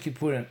mechusar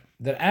kippurim,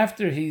 that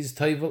after he's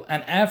toivel,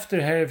 and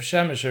after Herav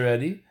Shemesh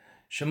already,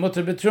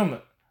 shemutter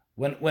betruma.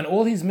 When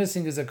all he's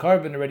missing is a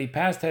carbon already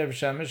past Herav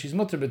Shemesh, he's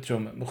mutter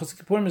betruma.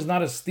 Mechusar kippurim is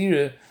not a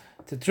stira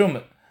to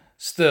truma.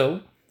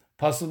 Still,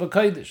 Pasal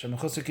b'kaidish, and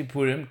Mechusar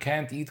Kippurim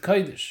can't eat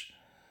kaidish.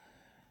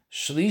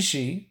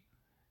 Shlishi,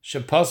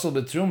 shepasal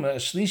b'truma, a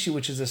shlishi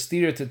which is a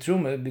steer to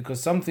truma,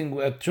 because something,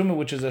 a truma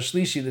which is a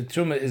shlishi, the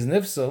truma is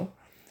nifsal,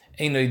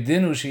 einoi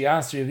dinu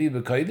sheyas revi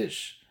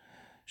b'kaidish.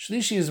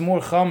 Shlishi is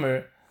more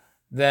chamer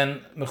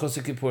than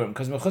Mechusar Kippurim,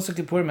 because Mechusar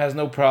Kippurim has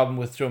no problem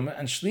with truma,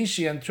 and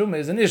shlishi and truma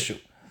is an issue.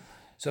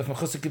 So if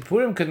Mechusar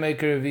Kippurim could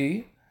make a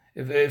revi,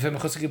 if a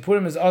Mechusar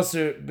Kippurim is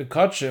aser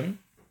b'kachim,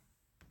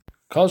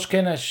 Kol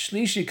shkena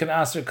shlishi can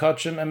aser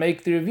kachim and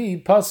make the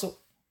revi puzzle.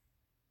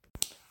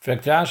 For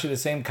Rashi, the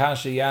same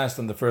kasha he asked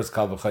on the first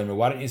kal v'chaymer.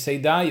 Why don't you say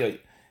dayoy?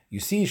 You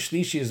see,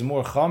 shlishi is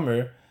more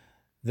chamer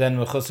than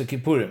mechusar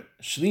kippurim.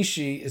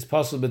 Shlishi is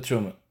puzzle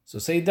betruma. So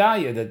say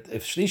daya that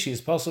if shlishi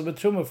is possible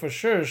b'truma, for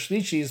sure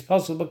shlishi is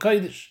possible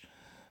b'kodesh,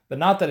 but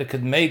not that it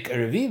could make a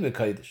revi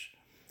b'kodesh.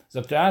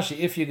 So Rashi,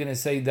 if you're going to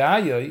say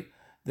daya,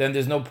 then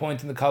there's no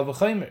point in the kal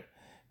v'chomer,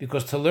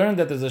 because to learn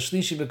that there's a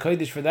shlishi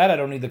b'kodesh for that, I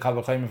don't need the kal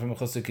v'chomer from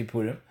Mechusar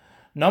Kippurim.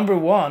 Number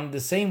one,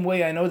 the same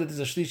way I know that there's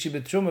a shlishi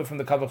b'truma from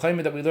the kal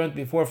v'chomer that we learned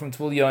before from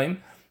Tvul Yoim,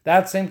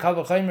 that same kal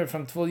v'chomer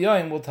from Tvul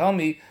Yoim will tell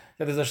me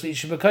that there's a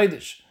shlishi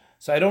b'kodesh.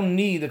 So I don't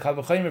need the kal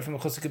v'chomer from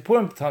Mechusar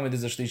Kippurim to tell me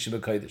there's a shlishi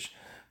b'kodesh.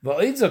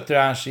 V'oid zok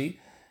Rashi,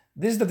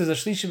 this that there's a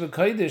shlishi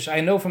b'kodesh,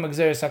 I know from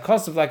Exeris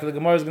HaKosav, like the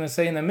Gemara is going to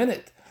say in a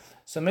minute.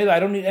 So maybe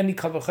I don't need any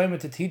kal v'chomer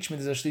to teach me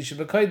there's a shlishi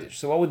b'kodesh.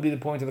 So what would be the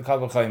point of the kal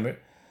v'chomer?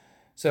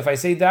 So if I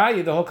say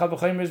da'ya, the whole kal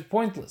v'chomer is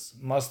pointless.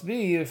 Must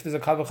be, if there's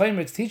a kal v'chomer,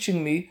 it's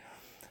teaching me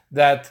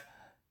that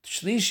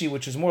shlishi,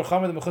 which is more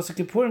chamer than Mechusar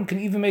Kippurim, can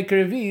even make a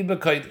revi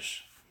b'kodesh.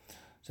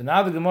 So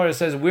now the Gemara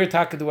says, where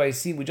taka do I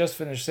see? We just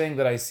finished saying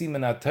that I see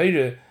minat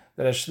Torah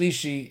that a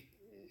shlishi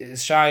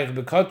is shaykh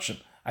b'kotshim.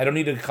 I don't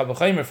need a kal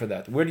v'chomer for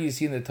that. Where do you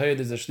see in the Torah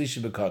there's a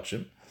shlishi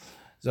b'kotshim?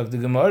 Zok the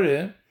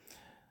Gemara,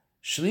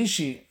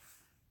 shlishi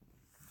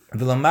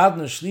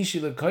v'lamadnu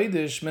shlishi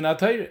l'kodesh minat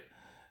Torah.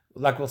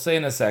 Like we'll say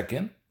in a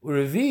second,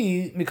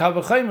 Revi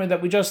mikal v'chomer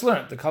that we just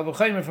learned, the kal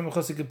v'chomer from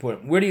Mechusar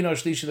Kippurim. Where do you know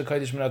shlishi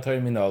l'kodesh minat Torah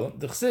minalam?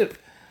 The chsiv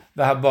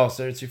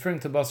v'habasar. It's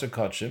referring to basar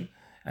kotshim,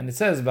 and it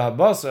says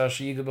v'habasar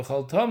sheyiga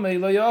b'chol tamei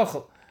lo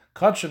yachol.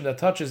 Kotshim that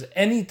touches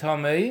any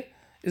tamei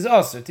is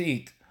aser to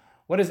eat.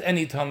 What does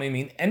any tamei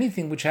mean?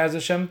 Anything which has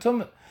a shem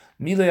tumah.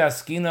 Milei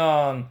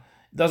askinan.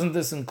 Doesn't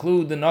this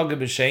include the naga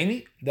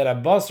b'sheni? That a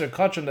basar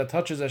kotshim that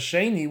touches a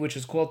sheni, which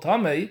is called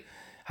tamei.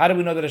 How do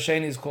we know that a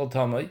sheni is called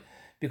tamei?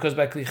 Because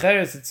by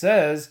klicheres it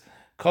says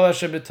that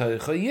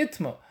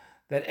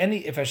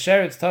if a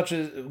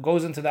sheretz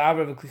goes into the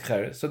avra of a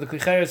klicheres, so the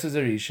klicheres is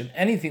a rishon.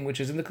 Anything which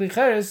is in the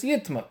klicheres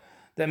yitma.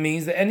 That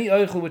means that any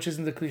oichel which is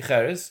in the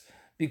klicheres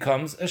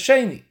becomes a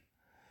sheni.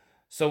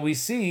 So we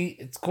see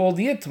it's called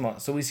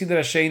yitma. So we see that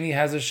a sheni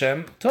has a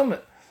shem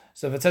tumah.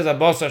 So if it says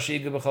abasar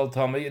she'iga b'chol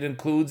tamei, it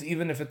includes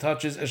even if it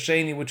touches a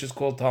sheni which is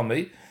called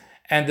tamei,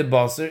 and the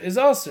basar is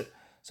aser.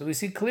 So we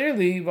see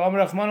clearly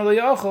v'amar Rachmana lo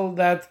yachol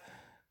that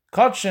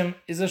kotshim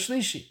is a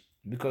shlishi.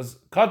 Because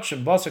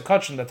kotshim, basar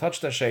kotshim that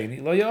touched a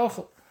sheni, lo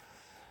yachol.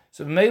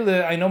 So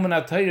mele, I know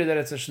minat Torah that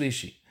it's a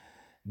shlishi.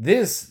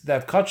 This,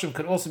 that kotshim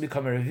could also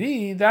become a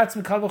revi, that's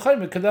mikal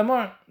v'chomer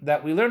kedamar.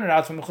 That we learn it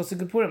out from Mechusar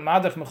Kippurim.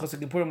 Madach Mechusar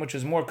Kippurim, which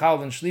is more kal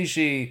than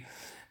shlishi.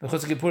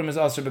 Mechusar Kippurim is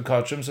also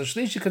b'kotshim. So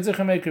shlishi could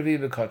zicher make revi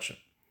b'kotshim.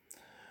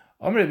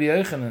 Omer Rabbi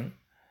Yochanan,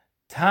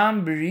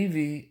 tam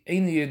b'rivi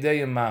eini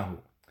yedei mahu.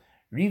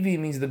 Rivi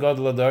means the God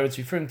Ladar. It's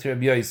referring to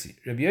Rabbi Yossi.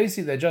 Rabbi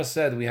Yossi that just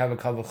said we have a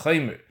kal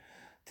v'chomer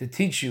to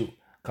teach you,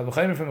 kal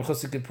v'chomer from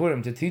Mechusar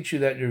Kippurim, to teach you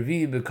that your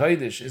revi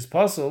b'kodesh is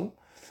possible.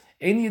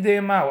 Eini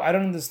yedei mahu. I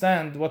don't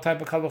understand what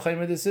type of kal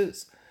v'chomer this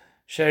is.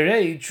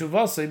 Sherei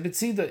tshuvasei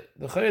b'tzidai.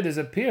 The chayed is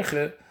a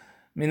pirche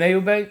minei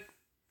ubei.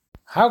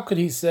 How could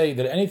he say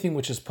that anything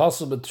which is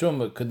possible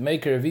b'truma could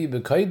make a revi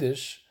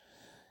b'kodesh?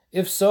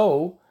 If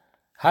so,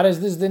 how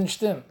does this din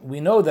shtim? We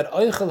know that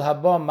oichel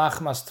haba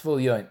machmas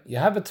tvul yoim. You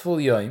have a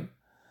tvul yoim.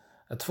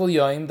 A tvul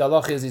yoim, the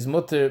halach is he's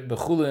mutter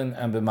b'chulin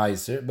and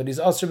b'maiser, but he's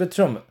also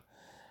b'truma.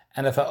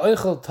 And if a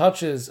oichel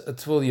touches a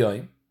tvul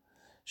yoim,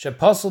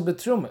 shepasul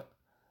b'truma,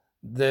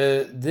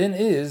 the din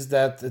is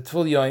that the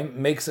tvul yoim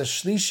makes a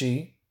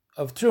shlishi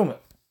of truma.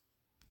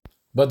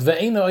 But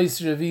ve'ena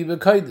ois revi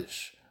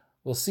b'kodesh.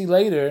 We'll see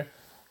later,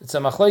 it's a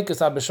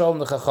machlekes abishol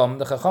and the chacham.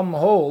 The chacham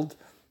hold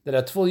that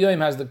a tvul yoim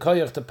has the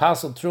koyach to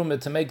passel truma,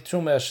 to make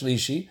truma a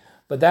shlishi,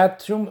 but that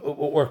truma,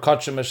 or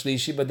kotshim a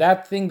shlishi, but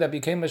that thing that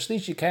became a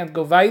shlishi can't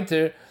go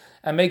weiter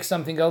and make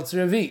something else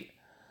revi.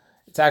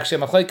 It's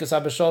actually a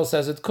machlekes abishol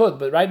says it could,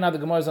 but right now the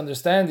Gemara is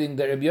understanding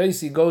that Rabbi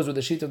Yossi goes with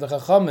the sheet of the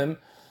chachamim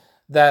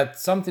that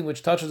something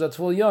which touches a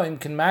tvul yoim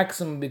can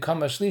maximum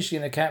become a shlishi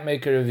and it can't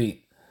make a revi.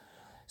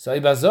 So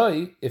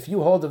ibazoi, if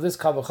you hold of this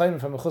kal v'chomer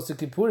from Mechusar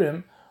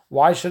Kippurim,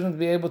 why shouldn't it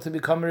be able to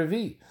become a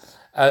revi?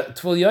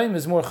 Tvul yoim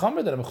is more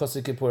chamer than a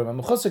Mechusar Kippurim.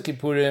 A Mechusar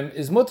Kippurim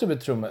is mutter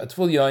b'truma. A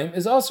tvul yoim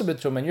is also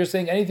b'truma. And you're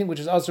saying anything which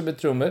is also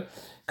b'truma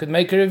could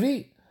make a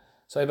revi.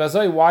 So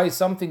ibazoi, why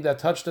something that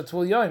touched a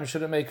tvul yoim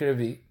shouldn't make a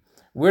revi?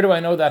 Where do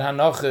I know that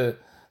hanacha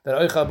that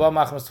oichal ba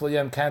machmas tvul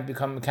yoim can't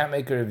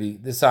make a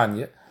revi? The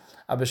sanya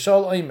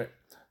abishol oimer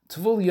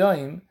tvul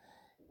yoim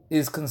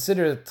is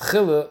considered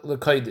tchila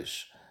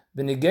l'kodesh.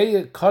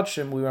 B'negei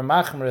kotshim we were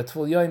machmer a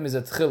tvul yoim is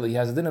a tchila. He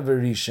has a din of a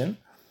rishon.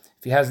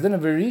 If he has din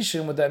of a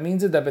rishon, what that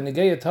means is that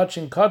b'negei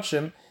touching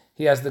kotshim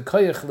he has the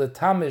koyach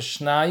l'tamish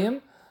shnayim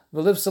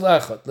v'lifsel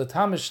echad.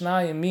 L'tamish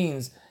shnayim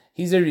means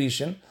he's a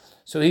rishon,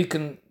 so he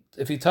can,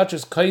 if he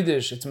touches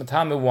kodesh, it's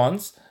matama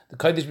once. The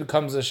kodesh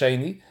becomes a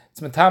sheni.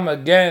 It's matama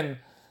again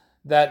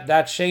that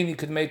sheni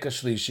could make a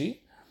shlishi.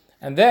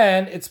 And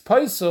then it's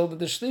paisel that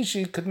the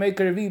shlishi could make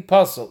a revi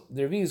pasel.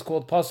 The revi is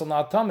called pasel,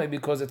 not tame,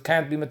 because it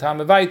can't be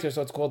matame weiter,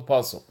 so it's called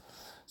pasel.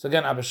 So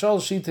again, Abishol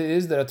Shita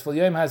is that a tvul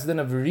yoim has din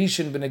of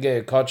rishon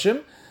b'negei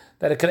kotshim,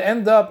 that it can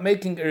end up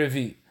making a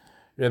revi.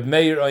 Reb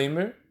Meir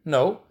Oimer,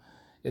 no,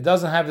 it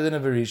doesn't have the din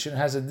of a rishon, it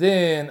has a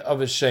din of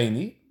a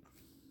sheni.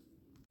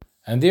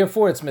 And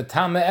therefore it's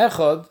metame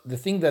echad, the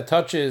thing that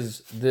touches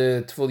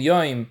the tful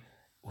yoim,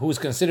 who's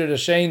considered a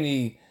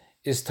sheni,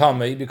 is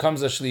tamei,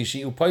 becomes a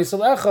shlishi, upaisel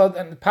echad,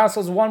 and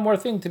passes one more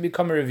thing to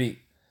become a revi.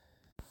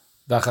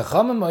 The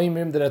chachamim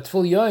oimrim that a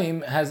tful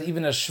yoim has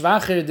even a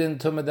shvacher din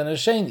tumah than a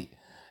sheni.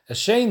 A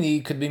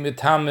sheni could be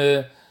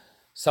metame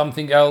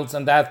something else,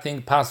 and that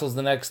thing passes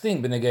the next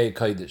thing, b'negei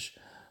kodesh.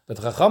 But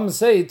chachamim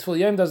say tful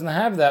yoim doesn't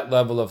have that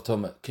level of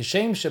tumah.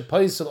 Kishem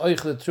shepaisel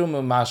oichle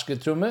truma mashke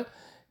truma,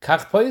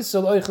 kach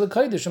paisel oichle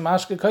kodesh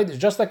mashke kodesh.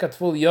 Just like a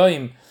tful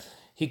yoim,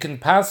 he can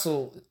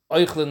passel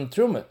oichle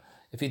truma.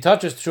 If he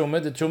touches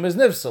truma, the truma is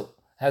nifsel,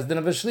 has din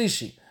of a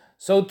shlishi.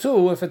 So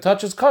too, if it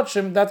touches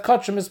kachim, that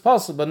kachim is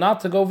possible, but not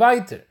to go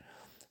weiter.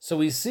 So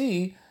we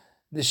see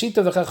the sheet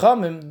of the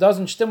chachamim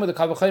doesn't stem with the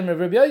kal v'chomer of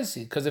Rabbi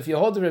Yossi, because if you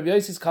hold the Rabbi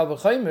Yossi's kal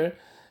v'chomer,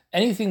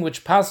 anything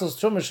which passes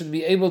truma should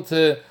be able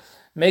to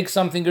make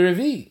something a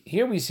revi.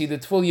 Here we see the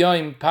tful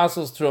yoim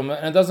passes truma,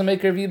 and it doesn't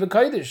make a revi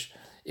b'kodesh.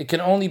 It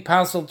can only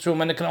passel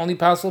truma, and it can only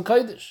passel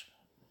kodesh.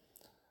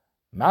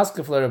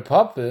 Maskefler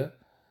Papa,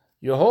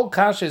 your whole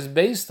kasha is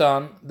based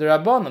on the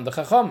Rabbanon, the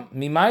Chacham.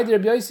 Mimai the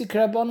Rabbi Yossi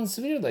k'Rabbanon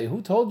svirlei. Who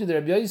told you the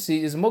Rabbi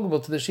Yossi is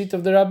mugbal to the sheet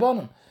of the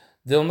Rabbanon?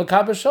 Dil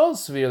mekabashol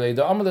svirlei.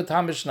 The Amar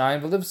l'tam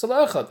b'shnayim v'liv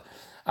salachad.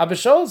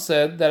 Abishol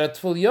said that a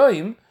tful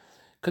yoim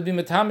could be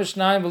metam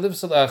b'shnayim v'liv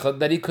salachad,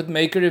 that he could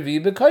make a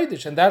revi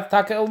b'kodesh, and that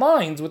taka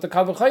aligns with the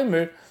kal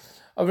v'chomer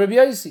of Rabbi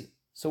Yossi.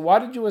 So why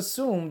did you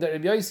assume that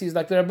Rabbi Yossi is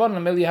like the Rabbanon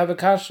and merely have a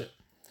kasha?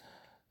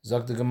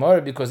 Zok the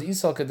Gemara, because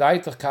Isal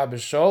Kedaitach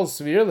Kabashol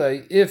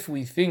Svirle, if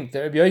we think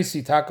that Rabbi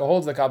Yossi Taka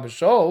holds the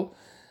Kabashol,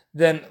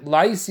 then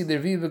Laisi the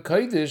Revi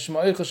B'Kodesh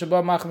Ma'oichel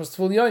Shabbat Machmas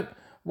Tful Yoim.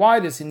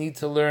 Why does he need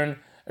to learn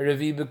a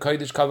Revi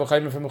B'Kodesh Kal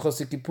V'Chaimer from a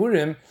Chosek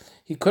Kippurim?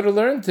 He could have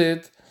learned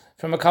it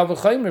from a Kal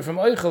V'Chaimer from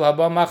Oichel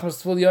Haba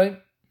Machmas Tful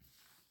Yoim.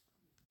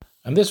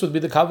 And this would be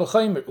the Kal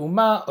V'Chaimer.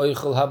 Uma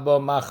Oichel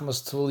Haba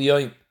Machmas Tful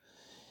Yoim.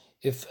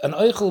 If an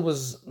Oichel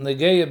was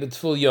Negeya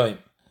B'Tful Yoim,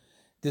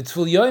 the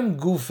tful yoim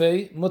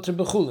gufei mutter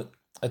bechulin.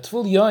 A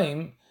tful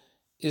yoim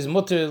is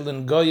mutter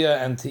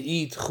l'ngoya and to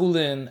eat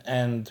chulin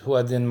and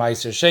huadin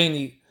meiser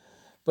sheni,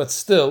 but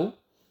still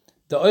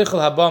the oichel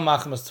haba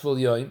machmas tful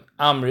yoim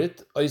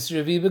amrit ois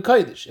revi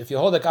b'kodesh. If you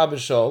hold like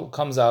abishol,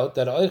 comes out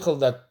that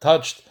oichel that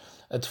touched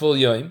a tful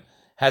yoim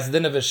has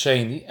din of a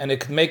sheni, and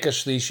it can make a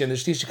shlishi, and the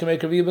shlishi can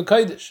make a revi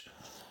b'kodesh.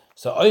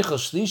 So oichel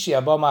shlishi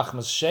haba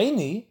machmas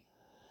sheni,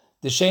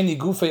 the sheni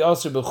gufei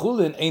aser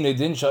bechulin ein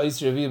din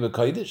sha'is revi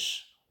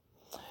b'kodesh.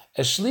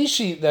 A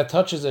shlishi that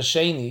touches a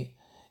sheni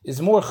is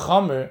more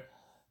chamer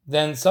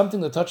than something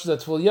that touches a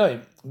tful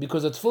yoim,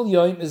 because a tful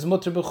yoim is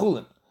mutter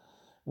b'chulin,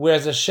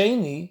 whereas a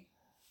sheni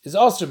is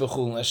aser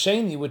b'chulin. A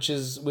sheni which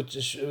is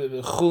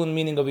chulin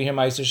meaning over here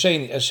meiser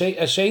sheni. A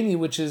sheni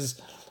which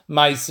is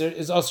meiser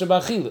is aser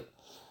b'achila.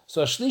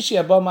 So a shlishi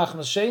abba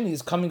machmas sheni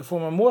is coming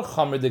from a more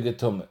chamer de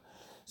getumah.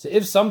 So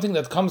if something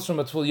that comes from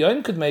a tful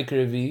yoim could make a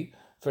revi,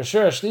 for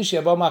sure a shlishi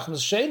abba machmas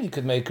sheni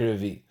could make a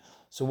revi.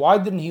 So why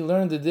didn't he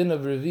learn the din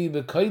of Revi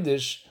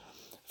B'Kodesh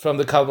from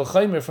the Kal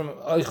V'Chomer, from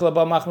Oichel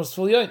Haba Machmas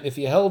Tful Yoim? If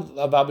he held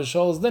Abba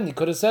B'Shol's din, he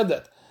could have said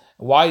that.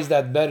 Why is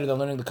that better than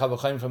learning the Kal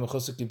V'Chomer from a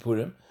Chosek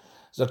Kippurim?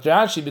 Dr.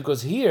 Ashi,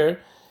 because here,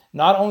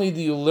 not only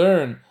do you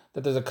learn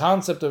that there's a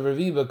concept of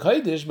Revi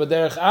B'Kodesh, but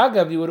Derech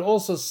Agav, you would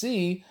also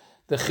see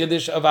the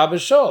Chiddush of Abba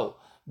Shol,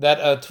 that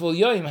a Tful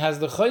Yoim has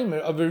the Chomer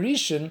of a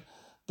Rishon,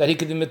 that he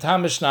could be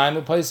Metam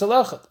B'Shnayim U'Pais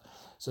Alachat.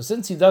 So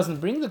since he doesn't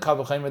bring the Kal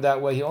V'Chomer that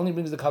way, he only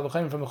brings the Kal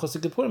V'Chomer from a Chosek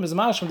Kippurim, is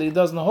mashma that he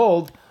doesn't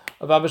hold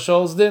of Abba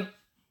Shol's din.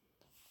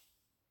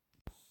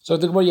 So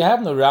the Gemara, you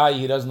have no Rai,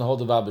 he doesn't hold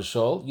of Abba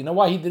Shol. You know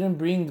why he didn't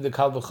bring the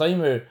Kal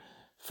V'Chomer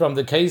from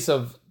the case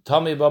of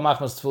Tamei Ba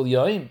Machmas Tful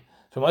Yoim,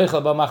 from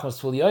Oichel Ba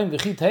Machmas Tful Yoim,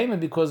 V'chi Teima,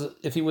 because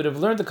if he would have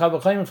learned the Kal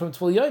V'Chomer from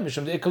Tful Yoim,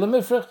 Mishum the Ikel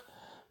HaMifrach,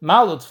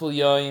 Malo Tful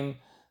Yoim,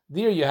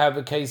 there you have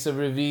a case of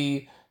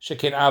Revi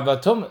Shekin Abba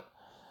Tumah.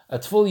 A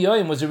Tful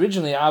Yoim was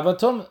originally Abba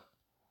Tumah.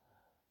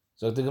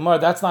 So the Gemara,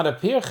 that's not a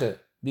pirche,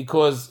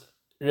 because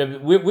where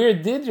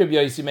did Rabbi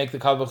Yossi make the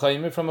Kal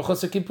V'Chomer? From a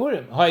Chosek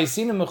Kippurim.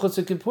 Ha'isinim a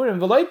Chosek Kippurim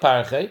v'loi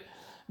parche.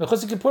 In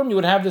Chosek Kippurim you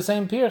would have the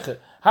same pirche.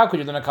 How could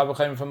you learn a Kal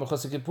V'Chomer from a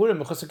Chosek Kippurim?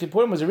 A Chosek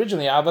Kippurim was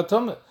originally Abba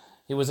Tumah.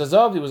 He was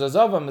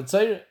Azav on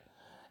Mitzayr.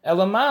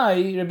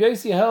 Elamai, Rabbi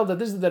Yossi held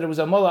that it was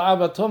a Mola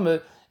Abba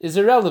Tumah is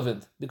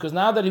irrelevant, because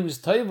now that he was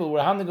Toivel,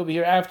 we're handling over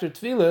here after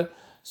Tefillah,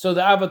 so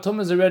the Abba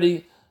Tumah is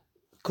already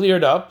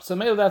cleared up, so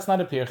maybe that's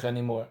not a pirche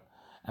anymore.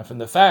 And from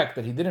the fact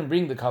that he didn't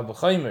bring the Kal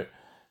V'Chomer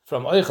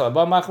from Oichel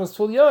Haba Machmas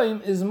Tful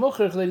Yoim is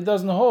muchach that he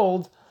doesn't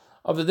hold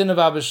of the din of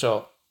Abba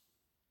Shol.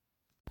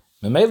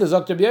 Memele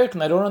Zok Rabbi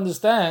Yochanan, I don't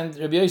understand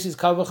Rabbi Yossi's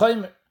Kal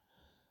V'Chomer.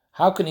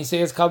 How can he say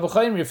it's Kal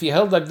V'Chomer? If he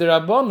held like the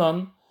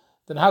Rabbanon,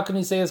 then how can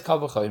he say it's Kal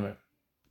V'Chomer?